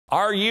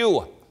Are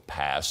you,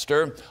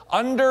 pastor,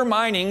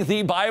 undermining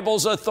the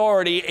Bible's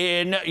authority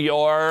in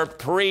your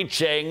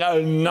preaching?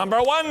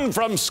 Number one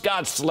from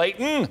Scott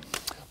Slayton.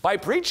 By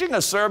preaching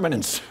a sermon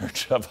in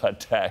search of a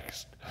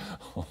text.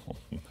 Oh,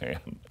 man.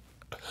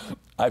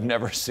 I've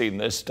never seen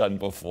this done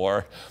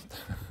before.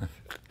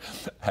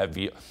 Have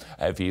you?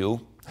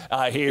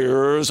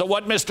 Here's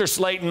what Mr.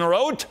 Slayton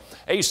wrote.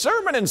 A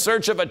sermon in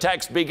search of a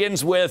text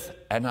begins with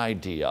an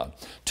idea.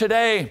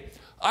 Today,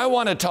 I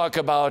want to talk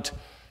about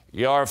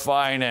your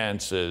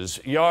finances,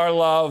 your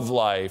love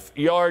life,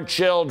 your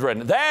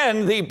children.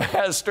 Then the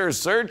pastor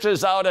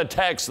searches out a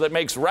text that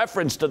makes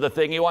reference to the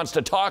thing he wants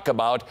to talk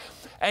about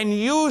and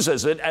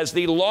uses it as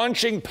the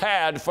launching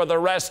pad for the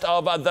rest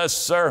of the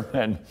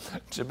sermon.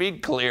 To be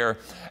clear,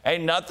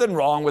 ain't nothing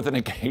wrong with an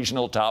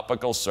occasional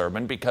topical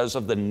sermon because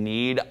of the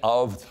need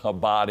of the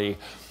body.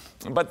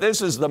 But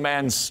this is the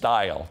man's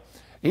style.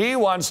 He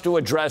wants to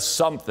address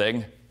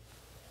something.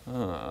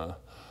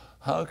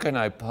 How can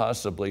I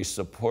possibly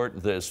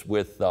support this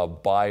with the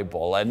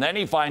Bible? And then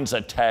he finds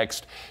a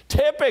text,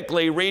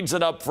 typically reads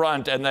it up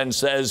front, and then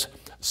says,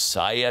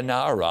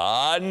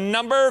 sayonara.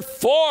 Number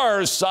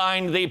 4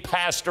 sign the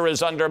pastor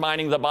is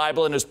undermining the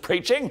Bible in his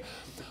preaching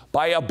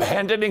by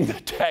abandoning the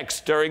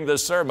text during the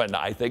sermon.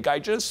 I think I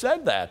just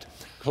said that.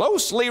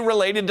 Closely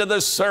related to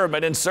the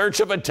sermon in search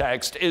of a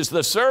text is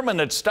the sermon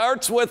that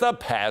starts with a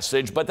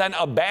passage but then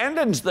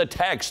abandons the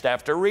text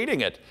after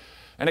reading it.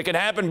 And it can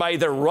happen by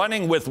either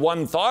running with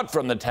one thought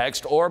from the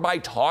text or by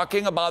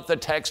talking about the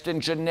text in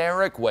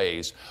generic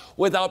ways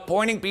without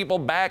pointing people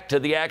back to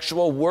the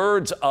actual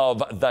words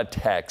of the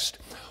text.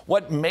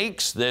 What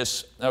makes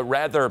this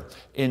rather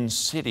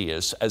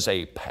insidious as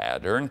a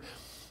pattern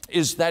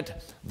is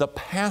that the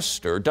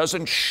pastor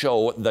doesn't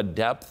show the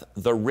depth,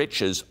 the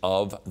riches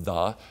of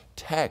the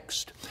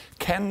text.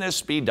 Can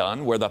this be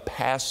done where the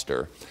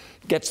pastor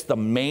gets the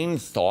main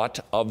thought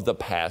of the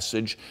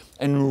passage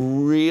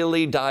and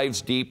really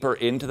dives deeper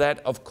into that?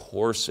 Of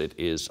course it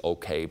is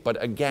okay.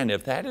 But again,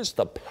 if that is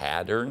the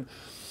pattern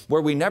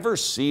where we never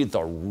see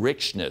the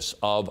richness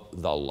of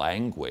the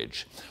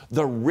language,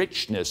 the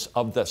richness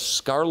of the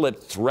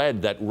scarlet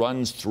thread that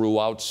runs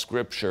throughout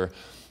Scripture,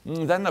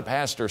 then the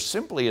pastor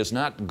simply is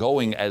not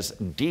going as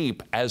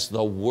deep as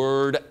the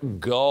Word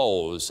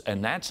goes,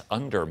 and that's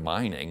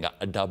undermining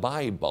the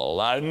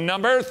Bible.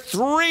 Number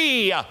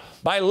 3,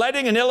 by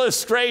letting an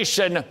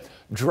illustration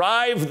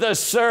drive the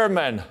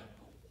sermon.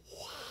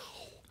 Wow.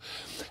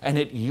 And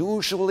it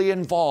usually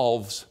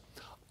involves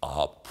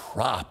a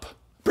prop.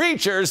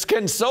 Preachers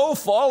can so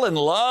fall in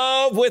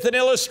love with an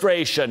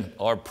illustration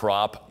or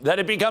prop that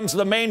it becomes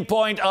the main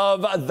point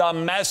of the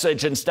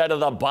message instead of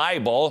the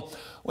Bible.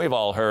 We've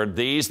all heard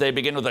these. They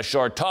begin with a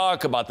short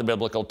talk about the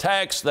biblical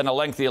text, then a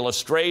lengthy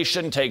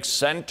illustration takes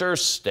center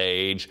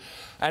stage,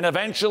 and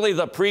eventually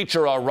the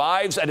preacher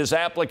arrives at his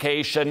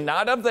application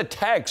not of the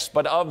text,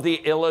 but of the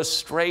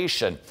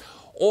illustration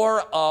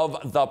or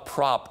of the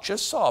prop.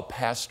 Just saw a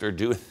pastor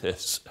do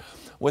this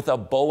with a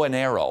bow and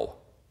arrow.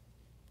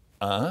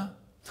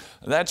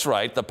 That's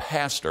right, the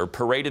pastor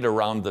paraded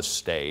around the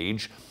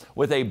stage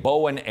with a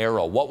bow and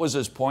arrow. What was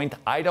his point?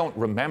 I don't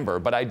remember,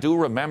 but I do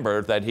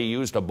remember that he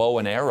used a bow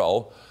and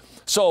arrow.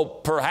 So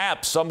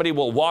perhaps somebody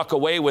will walk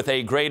away with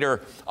a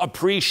greater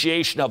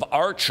appreciation of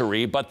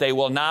archery, but they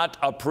will not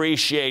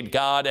appreciate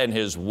God and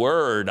His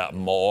Word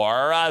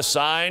more.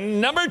 Sign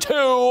number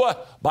 2,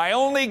 by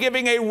only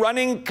giving a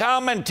running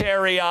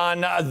commentary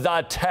on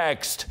the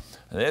text.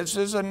 This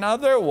is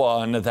another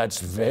one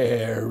that's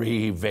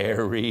very,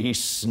 very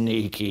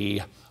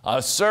sneaky.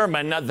 A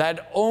sermon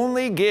that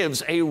only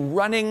gives a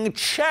running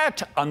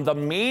chat on the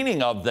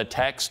meaning of the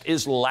text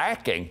is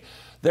lacking.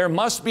 There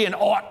must be an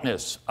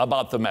oughtness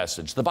about the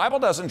message. The Bible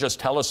doesn't just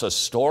tell us a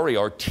story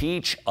or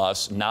teach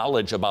us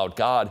knowledge about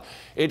God.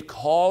 It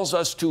calls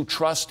us to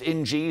trust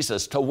in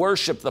Jesus, to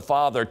worship the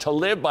Father, to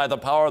live by the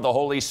power of the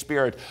Holy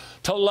Spirit,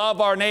 to love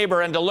our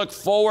neighbor, and to look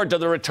forward to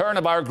the return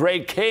of our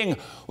great King.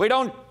 We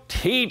don't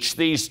teach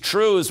these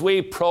truths,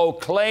 we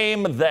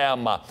proclaim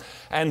them.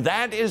 And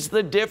that is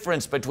the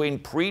difference between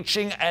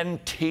preaching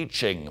and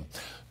teaching.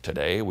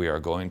 Today we are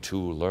going to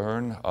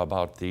learn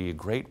about the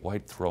great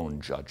white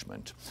throne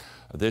judgment.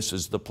 This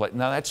is the place.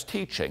 Now that's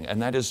teaching, and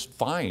that is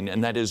fine,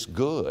 and that is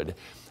good.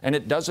 And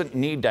it doesn't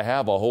need to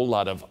have a whole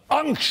lot of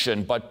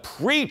unction, but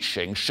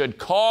preaching should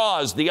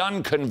cause the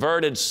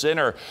unconverted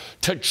sinner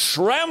to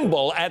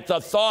tremble at the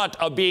thought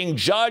of being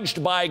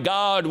judged by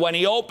God when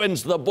he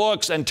opens the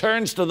books and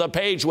turns to the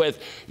page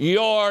with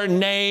your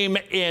name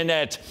in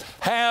it.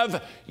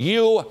 Have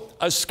you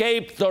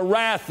escaped the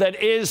wrath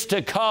that is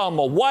to come?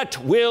 What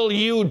will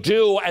you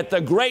do at the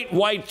great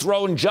white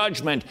throne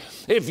judgment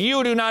if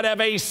you do not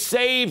have a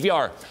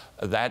Savior?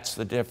 That's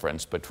the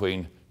difference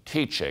between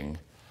teaching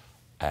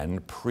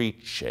and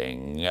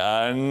preaching.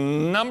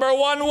 Number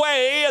 1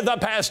 way the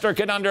pastor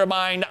can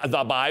undermine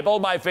the Bible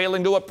by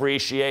failing to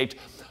appreciate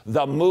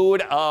the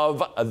mood of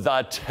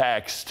the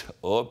text.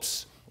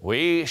 Oops.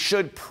 We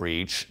should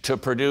preach to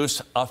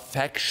produce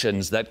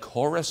affections that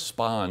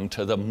correspond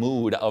to the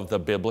mood of the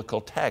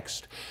biblical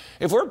text.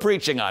 If we're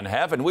preaching on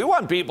heaven, we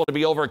want people to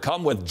be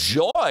overcome with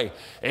joy.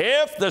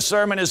 If the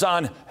sermon is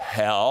on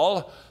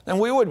hell, then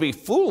we would be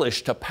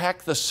foolish to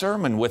pack the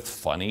sermon with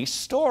funny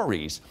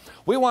stories.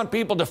 We want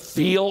people to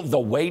feel the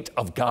weight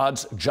of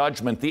God's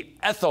judgment. The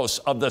ethos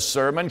of the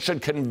sermon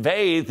should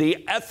convey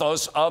the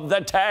ethos of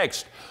the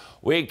text.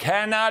 We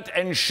cannot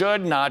and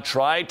should not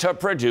try to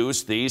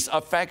produce these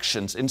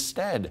affections.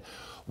 Instead,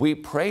 we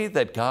pray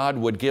that God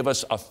would give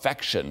us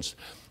affections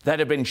that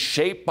have been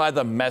shaped by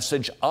the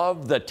message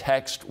of the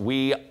text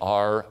we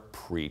are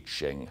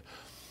preaching.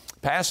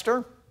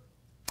 Pastor,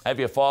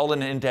 have you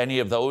fallen into any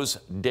of those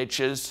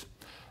ditches?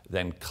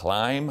 Then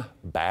climb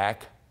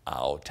back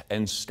out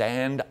and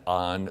stand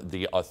on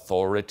the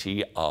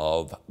authority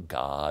of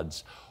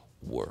God's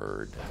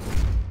Word.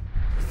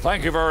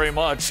 Thank you very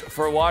much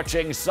for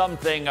watching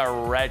Something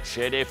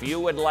Wretched. If you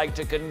would like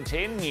to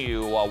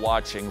continue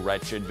watching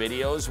Wretched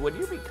videos, would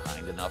you be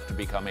kind enough to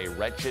become a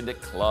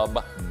Wretched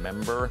Club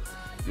member?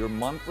 Your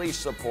monthly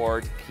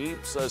support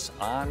keeps us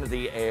on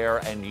the air,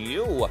 and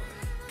you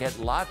get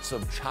lots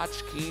of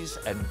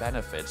tchotchkes and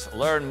benefits.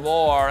 Learn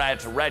more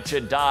at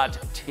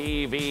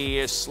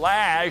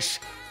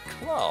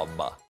wretched.tv/club.